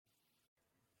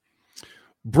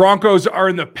Broncos are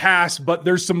in the past, but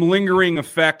there's some lingering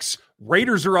effects.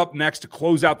 Raiders are up next to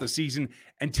close out the season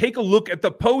and take a look at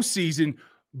the postseason.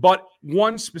 But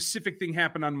one specific thing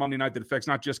happened on Monday night that affects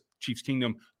not just Chiefs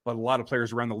Kingdom, but a lot of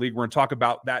players around the league. We're going to talk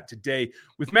about that today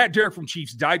with Matt Derrick from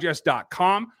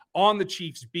ChiefsDigest.com on the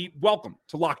Chiefs beat. Welcome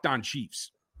to Locked On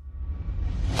Chiefs.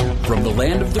 From the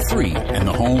land of the free and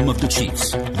the home of the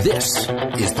Chiefs, this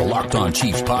is the Locked On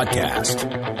Chiefs podcast.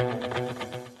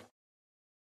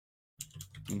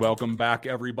 Welcome back,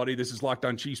 everybody. This is Locked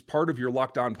On Chiefs, part of your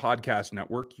Locked On Podcast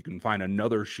Network. You can find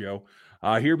another show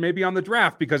here maybe on the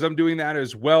draft because I'm doing that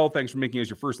as well. Thanks for making us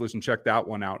your first listen. Check that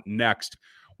one out next.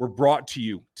 We're brought to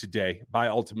you today by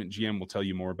Ultimate GM. We'll tell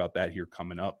you more about that here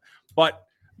coming up. But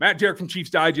Matt Derrick from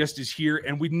Chiefs Digest is here,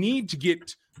 and we need to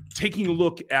get taking a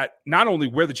look at not only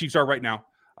where the Chiefs are right now,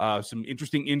 some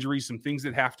interesting injuries, some things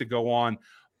that have to go on,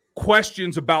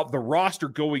 questions about the roster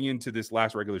going into this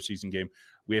last regular season game.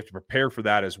 We have to prepare for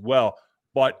that as well.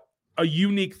 But a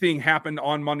unique thing happened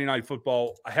on Monday Night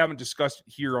Football. I haven't discussed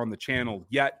it here on the channel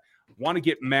yet. I want to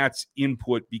get Matt's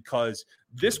input because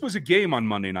this was a game on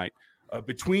Monday night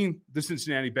between the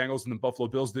Cincinnati Bengals and the Buffalo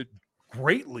Bills that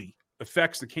greatly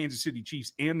affects the Kansas City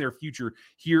Chiefs and their future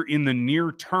here in the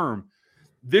near term.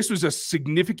 This was a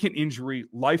significant injury,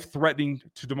 life-threatening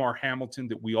to Damar Hamilton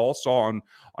that we all saw on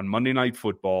Monday Night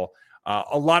Football.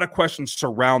 A lot of questions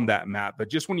surround that, Matt. But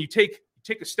just when you take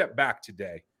a step back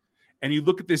today and you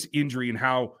look at this injury and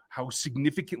how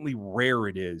significantly rare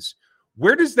it is,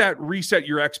 where does that reset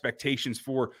your expectations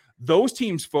for those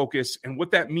teams' focus and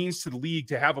what that means to the league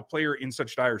to have a player in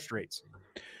such dire straits?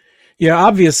 Yeah,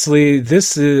 obviously,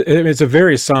 it's a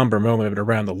very somber moment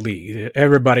around the league.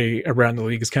 Everybody around the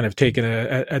league has kind of taken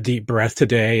a deep breath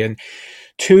today, and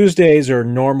Tuesdays are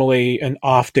normally an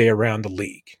off day around the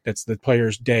league. That's the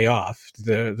players' day off.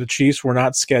 The Chiefs were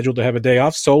not scheduled to have a day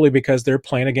off solely because they're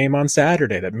playing a game on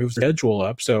Saturday that moves the schedule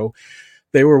up. So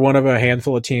they were one of a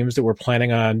handful of teams that were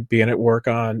planning on being at work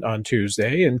on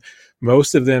Tuesday, and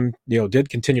most of them, did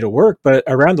continue to work. But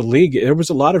around the league, there was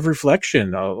a lot of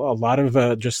reflection, a lot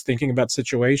of just thinking about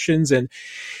situations. And,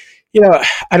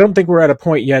 I don't think we're at a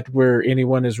point yet where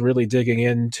anyone is really digging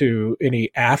into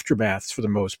any aftermaths for the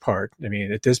most part. I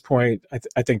mean, at this point,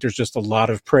 I think there's just a lot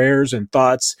of prayers and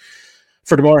thoughts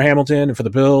for Damar Hamilton and for the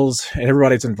Bills and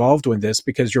everybody that's involved with this,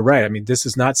 because you're right. I mean, this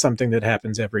is not something that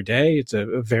happens every day. It's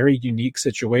a very unique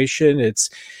situation. It's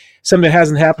something that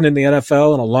hasn't happened in the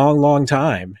NFL in a long, long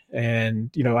time.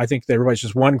 And, I think that everybody's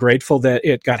just grateful that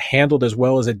it got handled as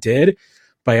well as it did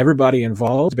by everybody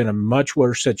involved. It's been a much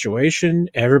worse situation.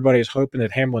 Everybody's hoping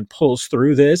that Hamlin pulls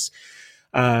through this.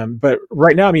 But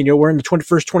right now, we're in the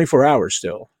first 24 hours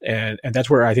still. And that's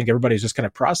where I think everybody's just kind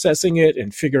of processing it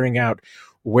and figuring out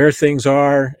where things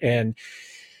are. And,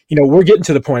 we're getting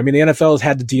to the point. The NFL has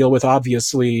had to deal with,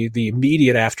 obviously, the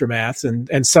immediate aftermath,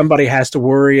 and somebody has to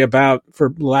worry about,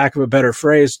 for lack of a better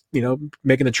phrase,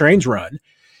 making the trains run.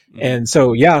 Mm-hmm. And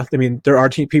so, there are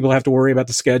people have to worry about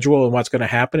the schedule and what's going to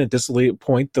happen. At this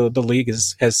point, the league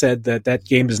has said that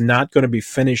game is not going to be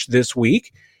finished this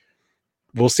week.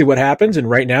 We'll see what happens. And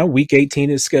right now, Week 18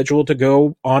 is scheduled to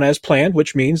go on as planned,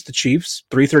 which means the Chiefs,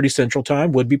 3:30 Central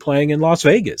Time, would be playing in Las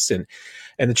Vegas. And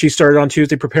the Chiefs started on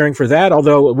Tuesday preparing for that,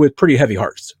 although with pretty heavy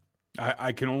hearts.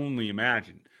 I can only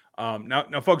imagine.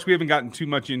 Now, folks, we haven't gotten too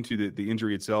much into the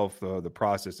injury itself, the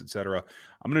process, et cetera.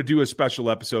 I'm going to do a special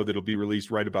episode that'll be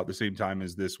released right about the same time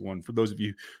as this one. For those of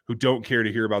you who don't care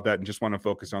to hear about that and just want to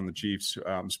focus on the Chiefs,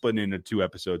 I'm splitting into 2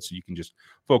 episodes so you can just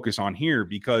focus on here,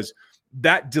 because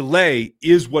that delay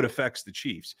is what affects the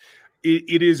Chiefs.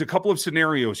 It is a couple of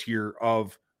scenarios here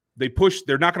of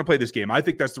they're not going to play this game. I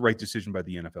think that's the right decision by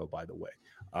the NFL, by the way.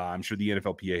 I'm sure the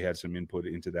NFLPA had some input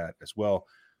into that as well.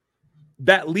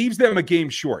 That leaves them a game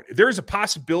short. There is a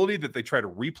possibility that they try to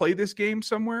replay this game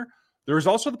somewhere. There is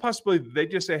also the possibility that they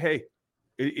just say, hey,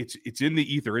 it's in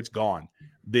the ether. It's gone.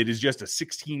 That is just a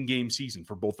 16-game season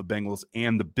for both the Bengals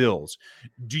and the Bills.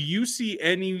 Do you see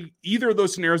either of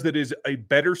those scenarios that is a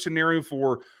better scenario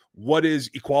for what is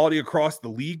equality across the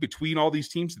league between all these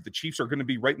teams that the Chiefs are going to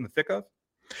be right in the thick of?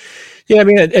 Yeah,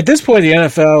 at this point, the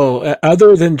NFL,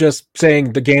 other than just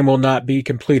saying the game will not be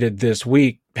completed this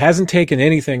week, hasn't taken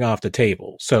anything off the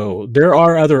table. So there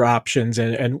are other options,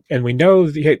 and we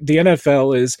know the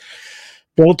NFL is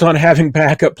built on having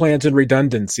backup plans and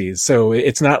redundancies. So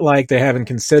it's not like they haven't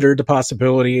considered the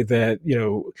possibility that,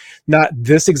 not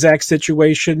this exact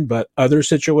situation, but other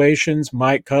situations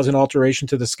might cause an alteration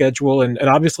to the schedule. And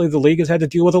obviously the league has had to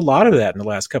deal with a lot of that in the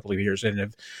last couple of years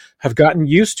and have gotten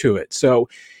used to it. So,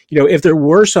 if there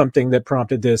were something that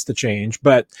prompted this to change,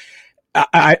 but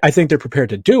I think they're prepared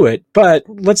to do it, but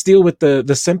let's deal with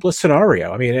the simplest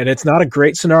scenario. I mean, and it's not a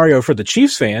great scenario for the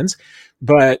Chiefs fans,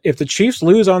 but if the Chiefs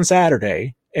lose on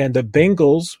Saturday and the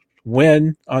Bengals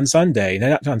win on Sunday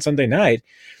night,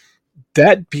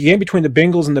 that game between the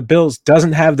Bengals and the Bills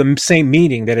doesn't have the same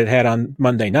meaning that it had on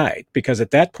Monday night, because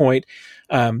at that point,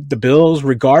 the Bills,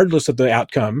 regardless of the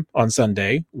outcome on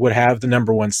Sunday, would have the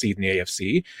number 1 seed in the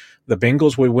AFC. The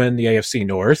Bengals would win the AFC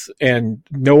North, and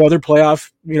no other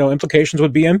playoff, implications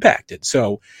would be impacted.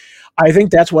 So I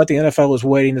think that's what the NFL is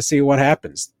waiting to see what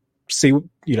happens. See,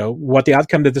 what the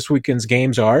outcome of this weekend's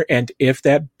games are, and if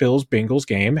that Bills-Bengals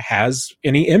game has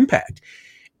any impact.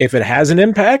 If it has an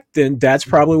impact, then that's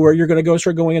probably where you're going to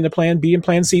start going into plan B and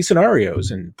plan C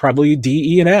scenarios, and probably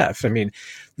D, E, and F. I mean,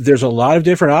 there's a lot of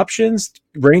different options,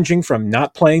 ranging from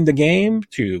not playing the game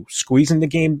to squeezing the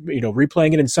game,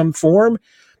 replaying it in some form,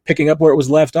 picking up where it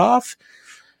was left off.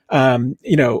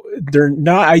 They're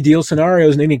not ideal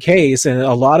scenarios in any case, and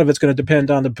a lot of it's going to depend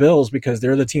on the Bills, because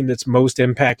they're the team that's most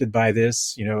impacted by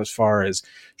this, as far as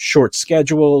short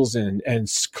schedules and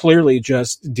clearly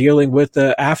just dealing with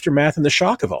the aftermath and the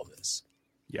shock of all this.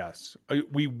 Yes.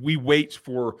 We wait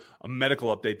for a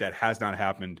medical update that has not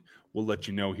happened. We'll let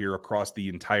you know here across the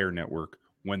entire network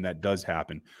when that does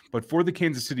happen. But for the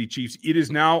Kansas City Chiefs, it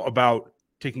is now about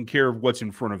taking care of what's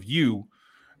in front of you.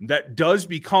 That does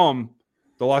become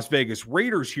the Las Vegas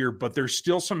Raiders here, but there's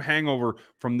still some hangover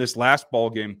from this last ball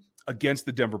game against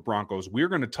the Denver Broncos. We're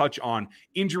going to touch on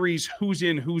injuries, who's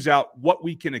in, who's out, what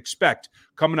we can expect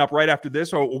coming up right after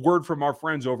this. A word from our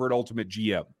friends over at Ultimate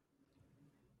GM.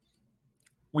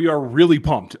 We are really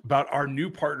pumped about our new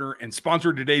partner and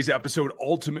sponsor of today's episode,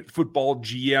 Ultimate Football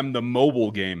GM, the mobile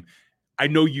game. I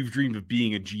know you've dreamed of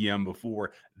being a GM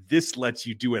before. This lets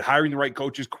you do it. Hiring the right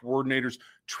coaches, coordinators,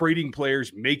 trading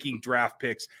players, making draft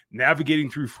picks, navigating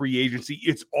through free agency.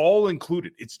 It's all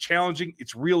included. It's challenging.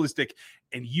 It's realistic.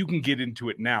 And you can get into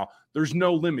it now. There's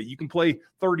no limit. You can play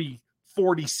 30,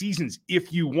 40 seasons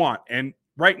if you want. And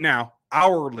right now,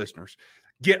 our listeners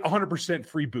get 100%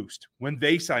 free boost when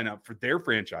they sign up for their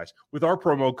franchise with our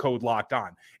promo code Locked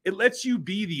On. It lets you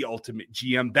be the ultimate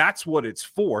GM. That's what it's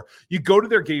for. You go to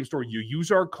their game store, you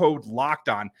use our code Locked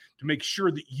On to make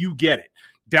sure that you get it.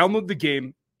 Download the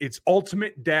game. It's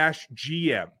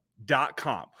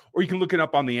ultimate-gm.com, or you can look it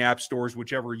up on the app stores,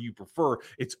 whichever you prefer.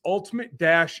 It's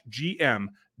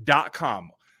ultimate-gm.com.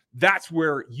 That's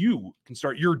where you can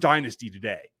start your dynasty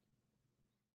today.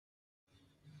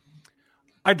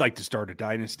 I'd like to start a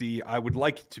dynasty. I would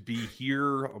like to be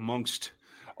here amongst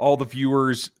all the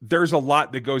viewers. There's a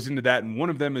lot that goes into that, and one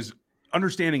of them is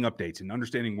understanding updates and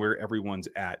understanding where everyone's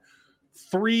at.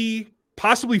 3,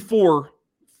 possibly 4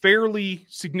 fairly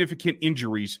significant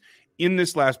injuries in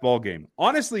this last ball game.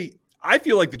 Honestly, I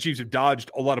feel like the Chiefs have dodged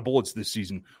a lot of bullets this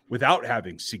season without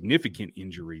having significant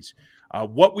injuries.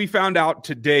 What we found out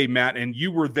today, Matt, and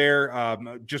you were there,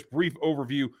 just brief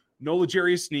overview, no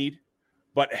L'Jarius Sneed,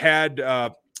 but had,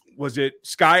 was it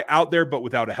Sky out there, but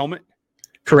without a helmet?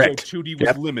 Correct. So Tootie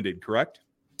was limited, correct?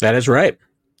 That is right.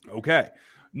 Okay.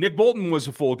 Nick Bolton was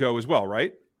a full go as well,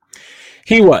 right?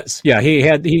 He was. Yeah, he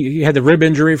had the rib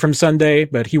injury from Sunday,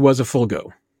 but he was a full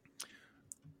go.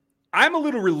 I'm a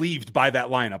little relieved by that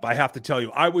lineup, I have to tell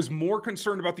you. I was more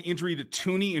concerned about the injury to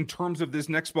Tooney in terms of this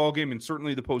next ball game and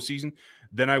certainly the postseason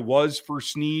than I was for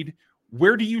Sneed.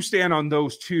 Where do you stand on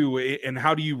those two, and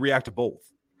how do you react to both?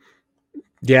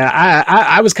 Yeah,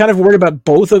 I was kind of worried about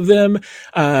both of them.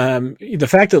 The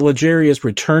fact that L'Jarius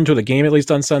returned to the game, at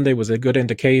least on Sunday, was a good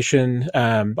indication.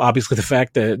 Obviously, the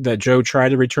fact that Joe tried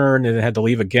to return and had to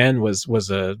leave again was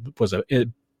a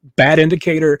bad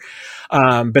indicator.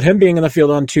 But him being in the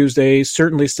field on Tuesday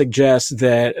certainly suggests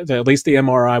that at least the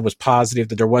MRI was positive,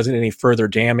 that there wasn't any further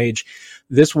damage.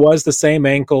 This was the same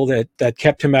ankle that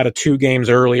kept him out of 2 games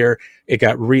earlier. It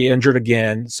got re-injured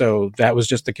again. So that was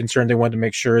just the concern. They wanted to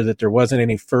make sure that there wasn't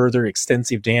any further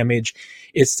extensive damage.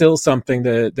 It's still something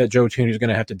that Joe Tooney is going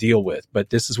to have to deal with. But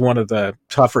this is one of the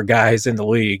tougher guys in the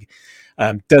league.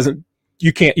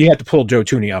 You have to pull Joe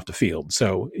Tooney off the field.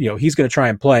 So, he's going to try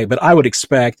and play. But I would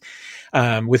expect,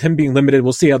 with him being limited,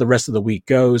 we'll see how the rest of the week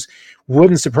goes.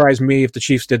 Wouldn't surprise me if the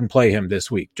Chiefs didn't play him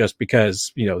this week, just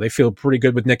because, they feel pretty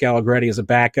good with Nick Allegretti as a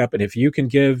backup. And if you can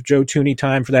give Joe Tooney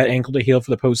time for that ankle to heal for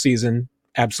the postseason,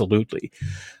 absolutely.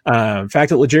 The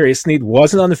fact that L'Jarius Sneed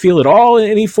wasn't on the field at all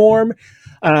in any form,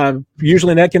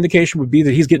 usually that indication would be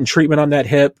that he's getting treatment on that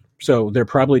hip. So they're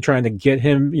probably trying to get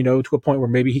him, to a point where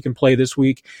maybe he can play this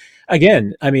week.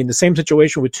 Again, I mean, the same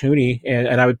situation with Tooney,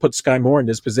 and I would put Sky Moore in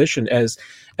this position. As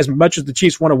much as the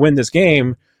Chiefs want to win this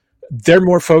game, they're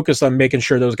more focused on making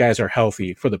sure those guys are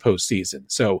healthy for the postseason.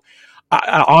 So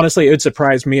Honestly, it would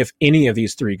surprise me if any of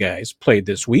these three guys played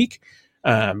this week.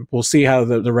 We'll see how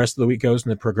the rest of the week goes in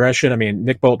the progression. I mean,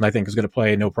 Nick Bolton, I think, is going to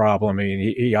play no problem. I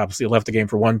mean, he obviously left the game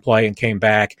for one play and came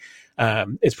back.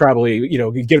 It's probably,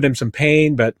 giving him some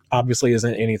pain, but obviously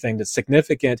isn't anything that's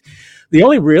significant. The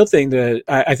only real thing that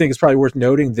I think is probably worth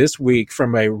noting this week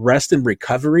from a rest and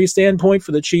recovery standpoint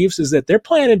for the Chiefs is that they're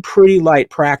planning pretty light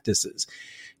practices.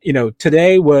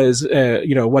 Today was,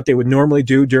 what they would normally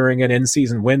do during an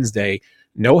in-season Wednesday.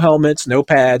 No helmets, no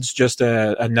pads, just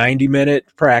a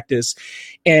 90-minute practice.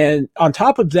 And on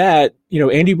top of that,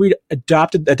 Andy Reid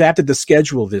adapted the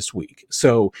schedule this week.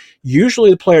 So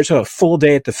usually the players have a full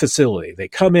day at the facility. They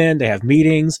come in, they have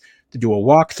meetings, they do a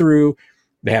walkthrough,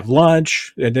 they have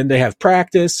lunch, and then they have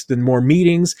practice, then more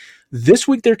meetings. This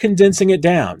week they're condensing it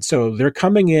down. So they're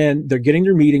coming in, they're getting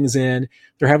their meetings in,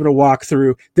 they're having a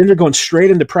walkthrough, then they're going straight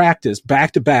into practice,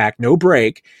 back to back, no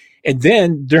break. And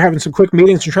then they're having some quick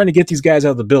meetings and trying to get these guys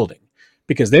out of the building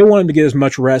because they want them to get as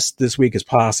much rest this week as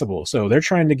possible. So they're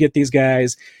trying to get these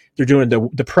guys, they're doing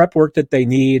the prep work that they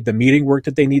need, the meeting work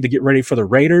that they need to get ready for the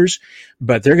Raiders,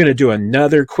 but they're going to do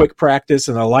another quick practice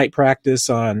and a light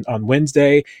practice on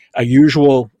Wednesday, a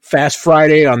usual fast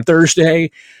Friday on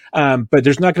Thursday. But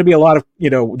there's not going to be a lot of,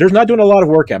 there's not doing a lot of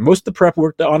workout. Most of the prep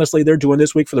work that honestly they're doing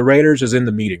this week for the Raiders is in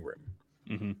the meeting room.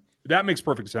 Mm-hmm. That makes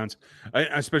perfect sense,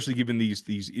 especially given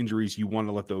these injuries. You want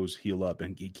to let those heal up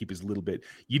and keep as little bit.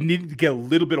 You need to get a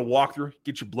little bit of walkthrough,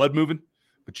 get your blood moving,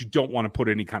 but you don't want to put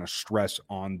any kind of stress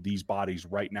on these bodies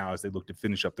right now as they look to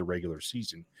finish up the regular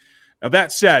season. Now,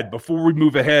 that said, before we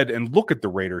move ahead and look at the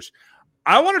Raiders,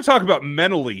 I want to talk about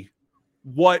mentally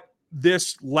what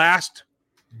this last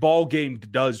ball game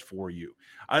does for you.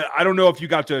 I don't know if you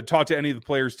got to talk to any of the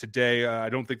players today. I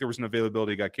don't think there was an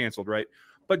availability, got canceled, right?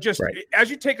 But just right. As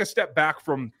you take a step back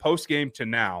from post-game to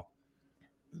now,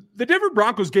 the Denver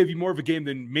Broncos gave you more of a game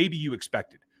than maybe you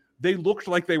expected. They looked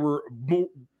like they were more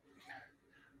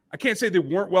 – I can't say they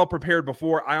weren't well prepared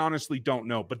before. I honestly don't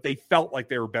know. But they felt like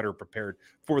they were better prepared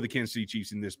for the Kansas City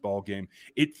Chiefs in this ball game.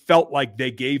 It felt like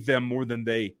they gave them more than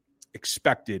they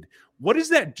expected. What does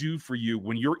that do for you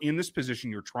when you're in this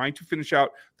position, you're trying to finish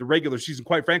out the regular season,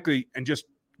 quite frankly, and just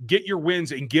get your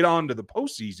wins and get on to the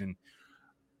postseason?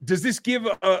 Does this give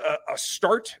a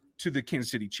start to the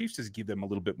Kansas City Chiefs? Does it give them a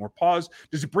little bit more pause?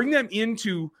 Does it bring them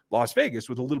into Las Vegas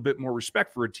with a little bit more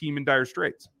respect for a team in dire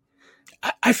straits?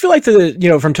 I feel like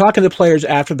from talking to players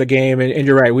after the game, and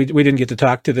you're right, we didn't get to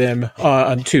talk to them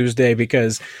on Tuesday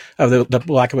because of the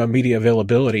lack of a media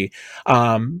availability.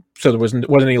 So there wasn't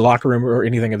any locker room or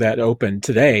anything of that open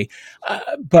today.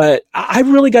 But I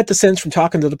really got the sense from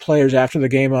talking to the players after the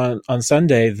game on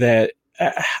Sunday that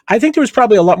I think there was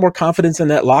probably a lot more confidence in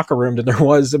that locker room than there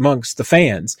was amongst the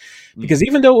fans, because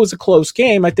even though it was a close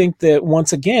game, I think that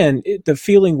once again, the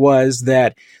feeling was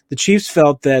that the Chiefs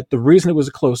felt that the reason it was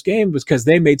a close game was because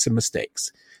they made some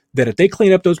mistakes, that if they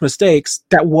clean up those mistakes,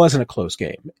 that wasn't a close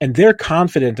game. And they're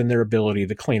confident in their ability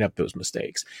to clean up those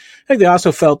mistakes. I think they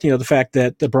also felt, the fact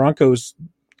that the Broncos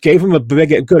gave them a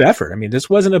good effort. I mean, this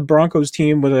wasn't a Broncos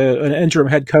team with an interim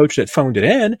head coach that phoned it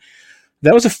in.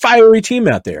 That was a fiery team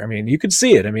out there. I mean, you could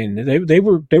see it. I mean, they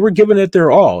were giving it their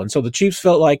all. And so the Chiefs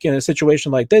felt like in a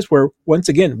situation like this where, once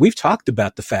again, we've talked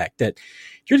about the fact that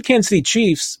you're the Kansas City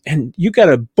Chiefs and you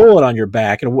got a bullet on your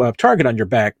back and a target on your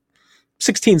back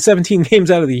 16, 17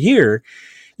 games out of the year.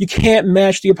 You can't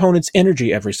match the opponent's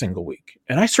energy every single week.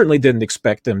 And I certainly didn't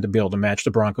expect them to be able to match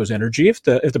the Broncos' energy if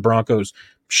the Broncos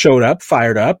showed up,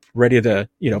 fired up, ready to,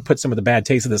 put some of the bad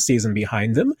taste of the season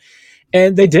behind them.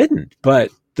 And they didn't.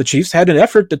 But the Chiefs had an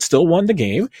effort that still won the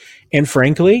game. And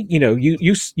frankly,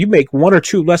 you make one or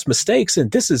two less mistakes, and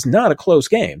this is not a close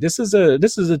game. This is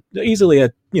easily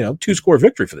a 2-score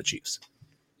victory for the Chiefs.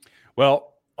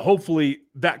 Well, hopefully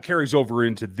that carries over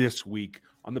into this week.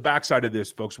 On the backside of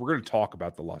this, folks, we're going to talk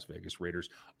about the Las Vegas Raiders,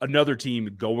 another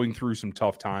team going through some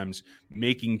tough times,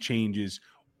 making changes,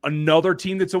 another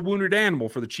team that's a wounded animal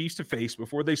for the Chiefs to face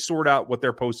before they sort out what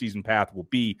their postseason path will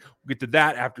be. We'll get to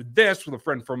that after this with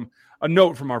a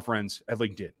note from our friends at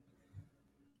LinkedIn.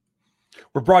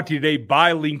 We're brought to you today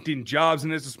by LinkedIn Jobs.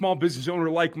 And as a small business owner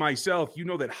like myself, you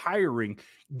know that hiring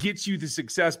gets you the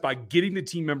success by getting the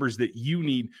team members that you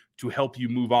need to help you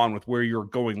move on with where you're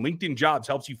going. LinkedIn Jobs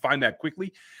helps you find that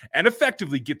quickly and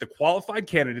effectively get the qualified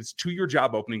candidates to your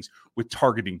job openings with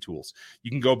targeting tools.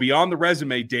 You can go beyond the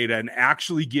resume data and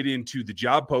actually get into the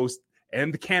job post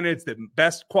and the candidates that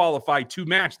best qualify to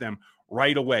match them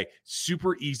right away.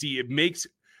 Super easy. It makes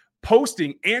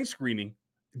posting and screening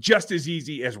just as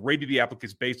easy as rating the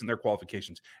applicants based on their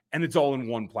qualifications. And it's all in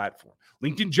one platform.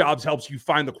 LinkedIn Jobs helps you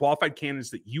find the qualified candidates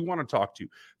that you want to talk to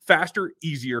faster,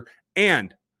 easier,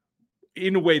 and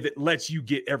in a way that lets you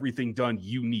get everything done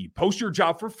you need. Post your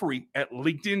job for free at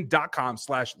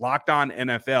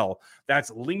linkedin.com/LockedOnNFL.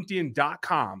 That's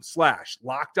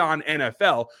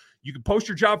linkedin.com/LockedOnNFL. You can post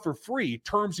your job for free.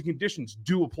 Terms and conditions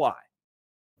do apply.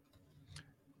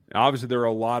 Now, obviously, there are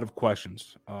a lot of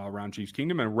questions around Chiefs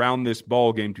Kingdom and around this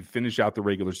ball game to finish out the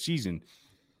regular season.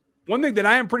 One thing that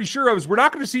I am pretty sure of is we're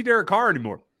not going to see Derek Carr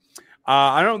anymore.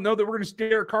 I don't know that we're going to see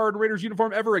Derek Carr in Raiders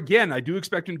uniform ever again. I do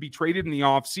expect him to be traded in the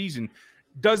offseason.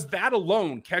 Does that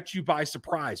alone catch you by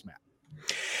surprise, Matt?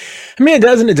 I mean, it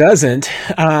doesn't. It doesn't.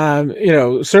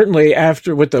 Certainly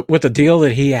after with the deal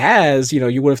that he has,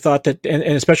 you would have thought that, and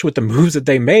especially with the moves that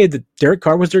they made, that Derek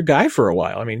Carr was their guy for a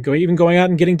while. I mean, even going out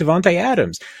and getting Devontae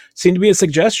Adams seemed to be a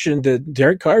suggestion that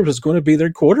Derek Carr was going to be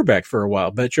their quarterback for a while.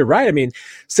 But you're right. I mean,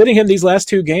 sitting him these last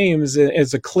two games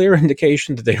is a clear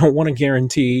indication that they don't want to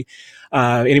guarantee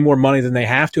any more money than they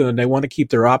have to, and they want to keep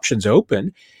their options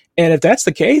open. And if that's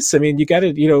the case, I mean, you got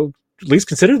to, at least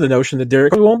consider the notion that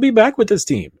Derek won't be back with this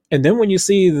team. And then when you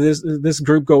see this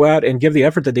group go out and give the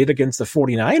effort they did against the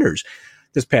 49ers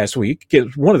this past week,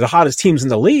 get one of the hottest teams in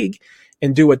the league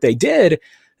and do what they did,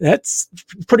 that's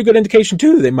a pretty good indication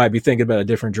too. They might be thinking about a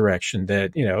different direction,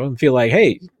 that, feel like,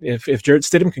 hey, if Jarrett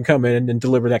Stidham can come in and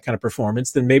deliver that kind of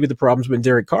performance, then maybe the problem's been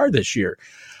Derek Carr this year.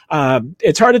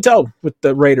 It's hard to tell with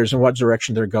the Raiders and what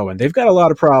direction they're going. They've got a lot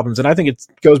of problems, and I think it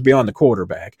goes beyond the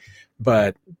quarterback,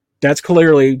 but that's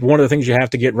clearly one of the things you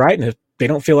have to get right. And if they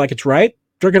don't feel like it's right,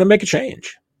 they're going to make a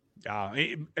change.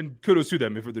 And kudos to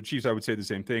them. For the Chiefs, I would say the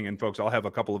same thing. And folks, I'll have a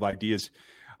couple of ideas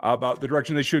about the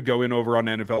direction they should go in over on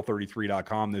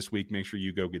NFL33.com this week. Make sure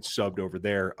you go get subbed over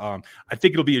there. I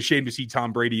think it'll be a shame to see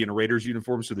Tom Brady in a Raiders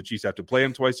uniform, so the Chiefs have to play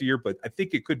him twice a year, but I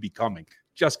think it could be coming.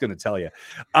 Just going to tell you.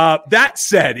 That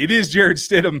said, it is Jarrett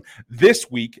Stidham this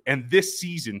week and this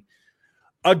season.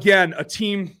 Again, a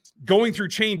team going through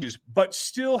changes, but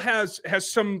still has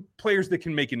some players that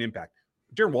can make an impact.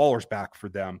 Darren Waller's back for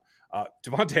them.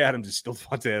 Devontae Adams is still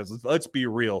Devontae Adams. Let's be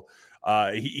real.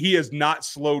 He has not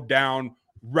slowed down.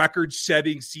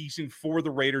 Record-setting season for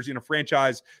the Raiders in a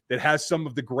franchise that has some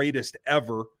of the greatest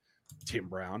ever. Tim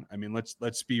Brown. I mean,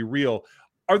 let's be real.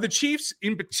 Are the Chiefs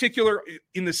in particular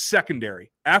in the secondary,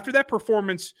 after that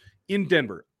performance in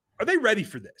Denver, are they ready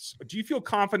for this? Do you feel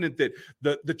confident that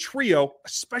the trio,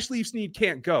 especially if Snead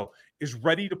can't go, is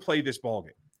ready to play this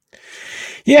ballgame?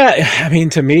 Yeah, I mean,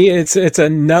 to me, it's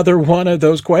another one of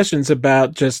those questions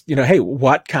about just, hey,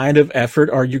 what kind of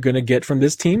effort are you going to get from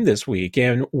this team this week?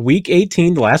 And week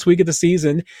 18, the last week of the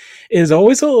season, is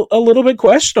always a little bit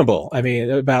questionable. I mean,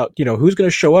 about, who's going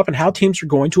to show up and how teams are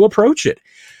going to approach it.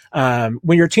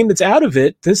 When you're a team that's out of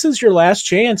it, this is your last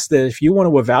chance that if you want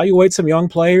to evaluate some young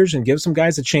players and give some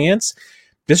guys a chance,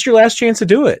 this is your last chance to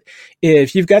do it.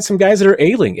 If you've got some guys that are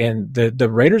ailing, and the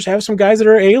Raiders have some guys that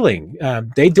are ailing,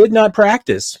 they did not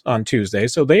practice on Tuesday,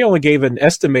 so they only gave an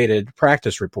estimated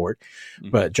practice report. Mm-hmm.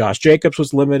 But Josh Jacobs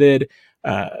was limited.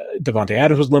 Devontae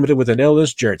Adams was limited with an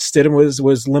illness. Jarrett Stidham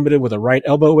was limited with a right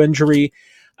elbow injury.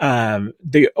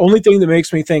 The only thing that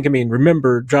makes me think,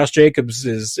 remember, Josh Jacobs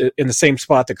is in the same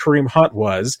spot that Kareem Hunt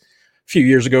was a few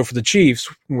years ago for the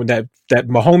Chiefs, when that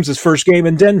Mahomes' first game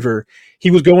in Denver,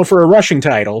 he was going for a rushing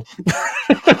title,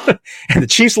 and the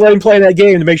Chiefs let him play that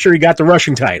game to make sure he got the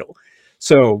rushing title.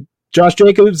 So Josh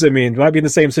Jacobs, might be in the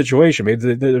same situation.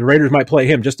 Maybe the Raiders might play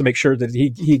him just to make sure that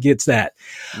he gets that.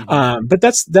 Mm-hmm. But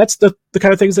that's the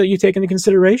kind of things that you take into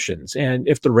considerations. And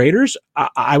if the Raiders,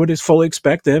 I would just fully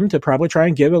expect them to probably try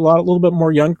and give a little bit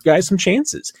more young guys some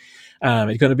chances.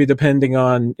 It's going to be depending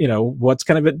on, what's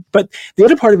kind of it. But the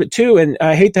other part of it too, and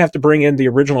I hate to have to bring in the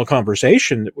original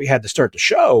conversation that we had to start the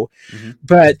show, mm-hmm.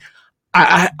 but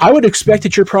I would expect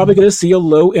that you're probably going to see a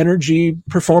low energy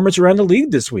performance around the league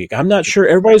this week. I'm not sure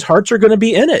everybody's hearts are going to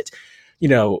be in it,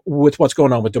 with what's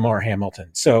going on with DeMar Hamilton.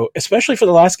 So especially for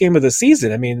the last game of the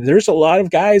season, there's a lot of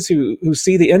guys who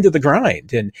see the end of the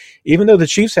grind. And even though the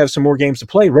Chiefs have some more games to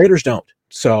play, Raiders don't.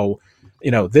 So,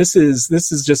 this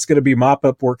is just going to be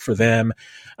mop-up work for them.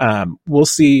 We'll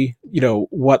see,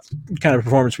 what kind of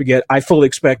performance we get. I fully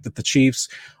expect that the Chiefs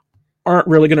aren't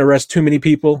really going to rest too many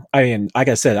people. Like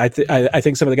I said, I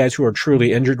think some of the guys who are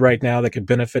truly injured right now that could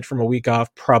benefit from a week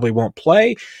off probably won't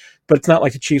play. But it's not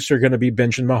like the Chiefs are going to be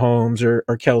benching Mahomes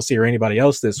or Kelsey or anybody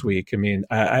else this week.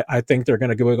 I think they're going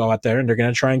to go out there and they're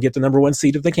going to try and get the number one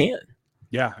seed if they can.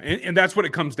 Yeah, and that's what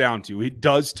it comes down to. It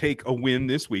does take a win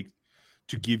this week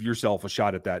to give yourself a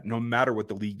shot at that, no matter what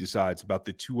the league decides about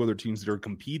the two other teams that are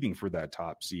competing for that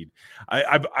top seed.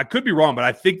 I could be wrong, but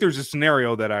I think there's a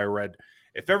scenario that I read.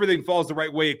 If everything falls the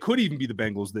right way, it could even be the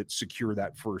Bengals that secure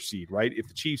that first seed, right? If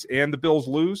the Chiefs and the Bills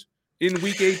lose, in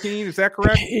Week 18. Is that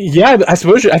correct? Yeah, I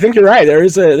suppose I think you're right.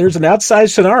 There's an outside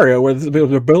scenario where the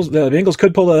Bengals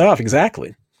could pull that off.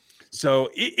 Exactly. So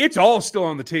it's all still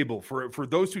on the table for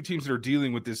those two teams that are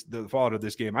dealing with the fallout of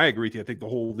this game. I agree with you. I think the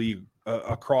whole league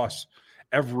across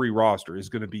every roster is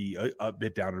going to be a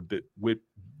bit down,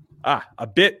 a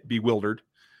bit bewildered.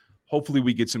 Hopefully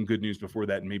we get some good news before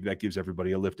that, and maybe that gives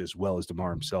everybody a lift as well as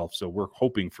DeMar himself. So we're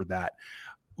hoping for that.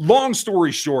 Long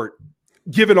story short,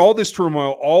 given all this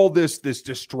turmoil, all this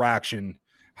distraction,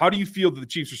 how do you feel that the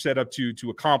Chiefs are set up to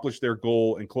accomplish their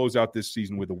goal and close out this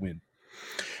season with a win?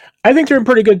 I think they're in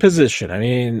pretty good position. I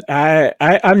mean,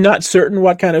 I'm not certain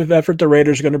what kind of effort the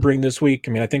Raiders are going to bring this week.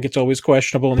 I mean, I think it's always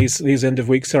questionable in these end of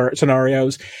week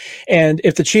scenarios. And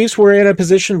if the Chiefs were in a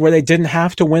position where they didn't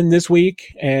have to win this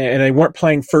week and they weren't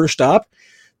playing first up,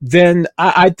 then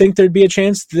I think there'd be a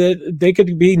chance that they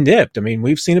could be nipped. I mean,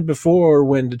 we've seen it before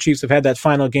when the Chiefs have had that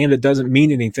final game that doesn't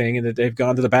mean anything and that they've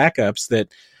gone to the backups that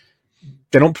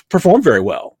they don't perform very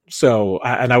well. So,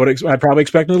 I'd probably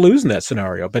expect them to lose in that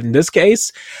scenario. But in this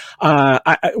case,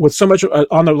 with so much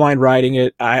on the line riding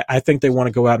it, I think they want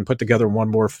to go out and put together one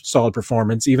more solid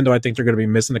performance, even though I think they're going to be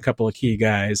missing a couple of key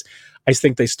guys. I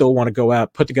think they still want to go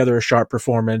out, put together a sharp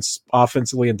performance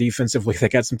offensively and defensively. They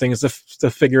got some things to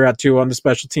figure out too on the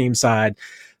special team side.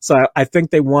 So I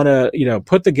think they want to,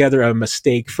 put together a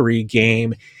mistake-free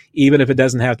game, even if it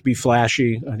doesn't have to be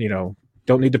flashy,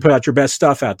 Don't need to put out your best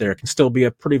stuff out there. It can still be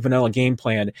a pretty vanilla game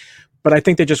plan. But I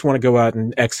think they just want to go out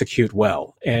and execute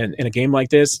well. And in a game like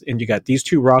this, and you got these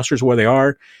two rosters where they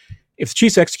are, if the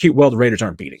Chiefs execute well, the Raiders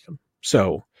aren't beating them.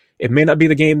 So it may not be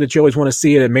the game that you always want to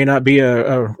see. It may not be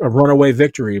a runaway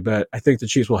victory, but I think the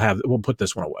Chiefs will put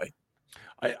this one away.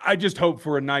 I just hope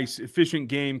for a nice, efficient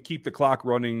game. Keep the clock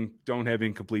running. Don't have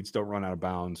incompletes. Don't run out of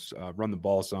bounds. Run the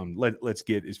ball some. Let's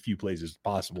get as few plays as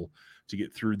possible to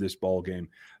get through this ball game.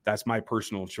 That's my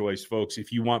personal choice, folks.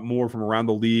 If you want more from around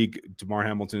the league, Damar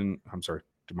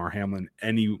Hamlin,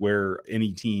 anywhere,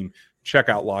 any team, check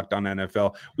out Locked On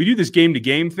NFL. We do this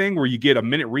game-to-game thing where you get a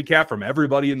minute recap from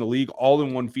everybody in the league all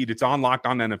in one feed. It's on Locked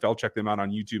On NFL. Check them out on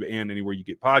YouTube and anywhere you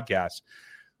get podcasts.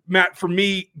 Matt, for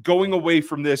me, going away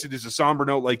from this, it is a somber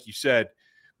note, like you said,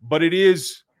 but it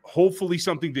is hopefully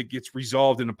something that gets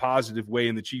resolved in a positive way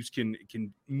and the Chiefs can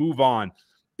move on,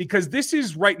 because this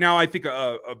is right now, I think,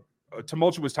 a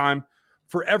tumultuous time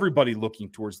for everybody looking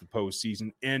towards the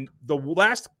postseason. And the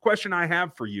last question I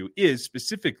have for you is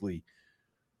specifically,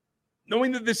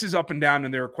 knowing that this is up and down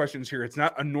and there are questions here, it's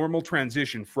not a normal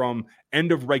transition from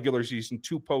end of regular season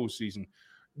to postseason.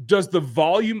 Does the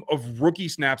volume of rookie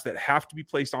snaps that have to be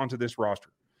placed onto this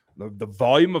roster, the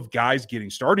volume of guys getting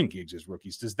starting gigs as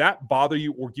rookies, does that bother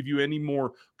you or give you any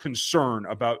more concern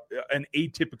about an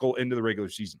atypical end of the regular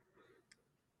season?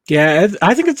 Yeah,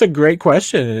 I think it's a great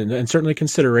question and certainly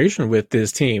consideration with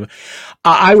this team.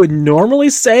 I would normally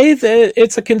say that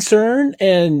it's a concern,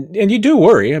 and you do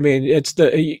worry. I mean, it's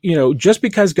just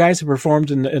because guys have performed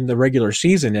in the regular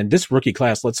season, and this rookie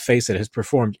class, let's face it, has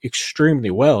performed extremely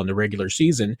well in the regular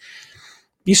season,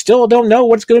 you still don't know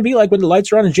what it's going to be like when the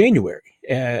lights are on in January.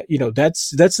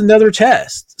 That's another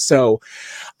test. So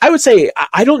I would say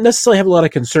I don't necessarily have a lot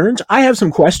of concerns. I have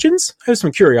some questions. I have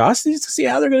some curiosities to see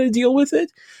how they're going to deal with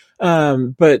it.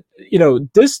 But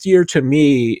this year to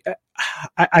me,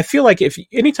 I feel like if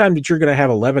anytime that you're going to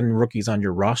have 11 rookies on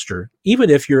your roster,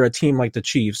 even if you're a team like the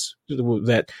Chiefs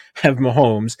that have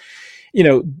Mahomes,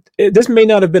 this may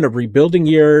not have been a rebuilding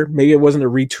year. Maybe it wasn't a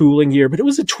retooling year, but it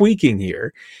was a tweaking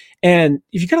year. And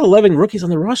if you got 11 rookies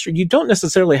on the roster, you don't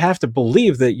necessarily have to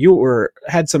believe that you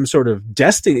had some sort of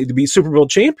destiny to be Super Bowl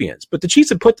champions. But the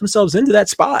Chiefs have put themselves into that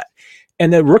spot,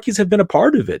 and the rookies have been a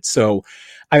part of it. So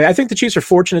I think the Chiefs are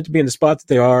fortunate to be in the spot that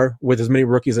they are with as many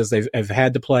rookies as they've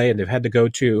had to play and they've had to go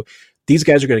to. These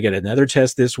guys are going to get another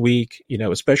test this week,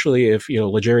 especially if,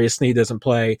 L'Jarius Sneed doesn't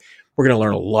play. We're going to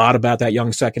learn a lot about that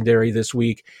young secondary this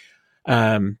week.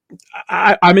 I'm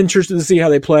interested to see how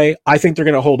they play. I think they're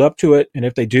going to hold up to it. And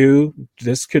if they do,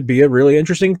 this could be a really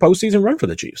interesting postseason run for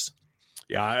the Chiefs.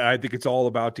 Yeah, I think it's all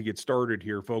about to get started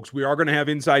here, folks. We are going to have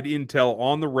inside intel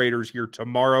on the Raiders here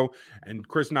tomorrow, and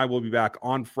Chris and I will be back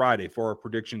on Friday for our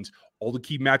predictions, all the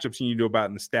key matchups you need to know about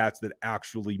and the stats that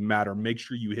actually matter. Make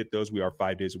sure you hit those. We are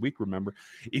 5 days a week, remember.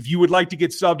 If you would like to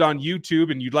get subbed on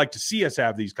YouTube and you'd like to see us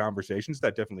have these conversations,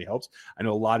 that definitely helps. I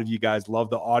know a lot of you guys love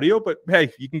the audio, but hey,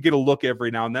 you can get a look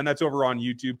every now and then. That's over on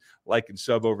YouTube. Like and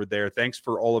sub over there. Thanks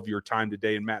for all of your time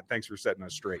today, and Matt, thanks for setting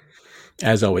us straight.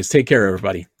 As always, take care,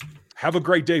 everybody. Have a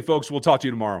great day, folks. We'll talk to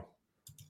you tomorrow.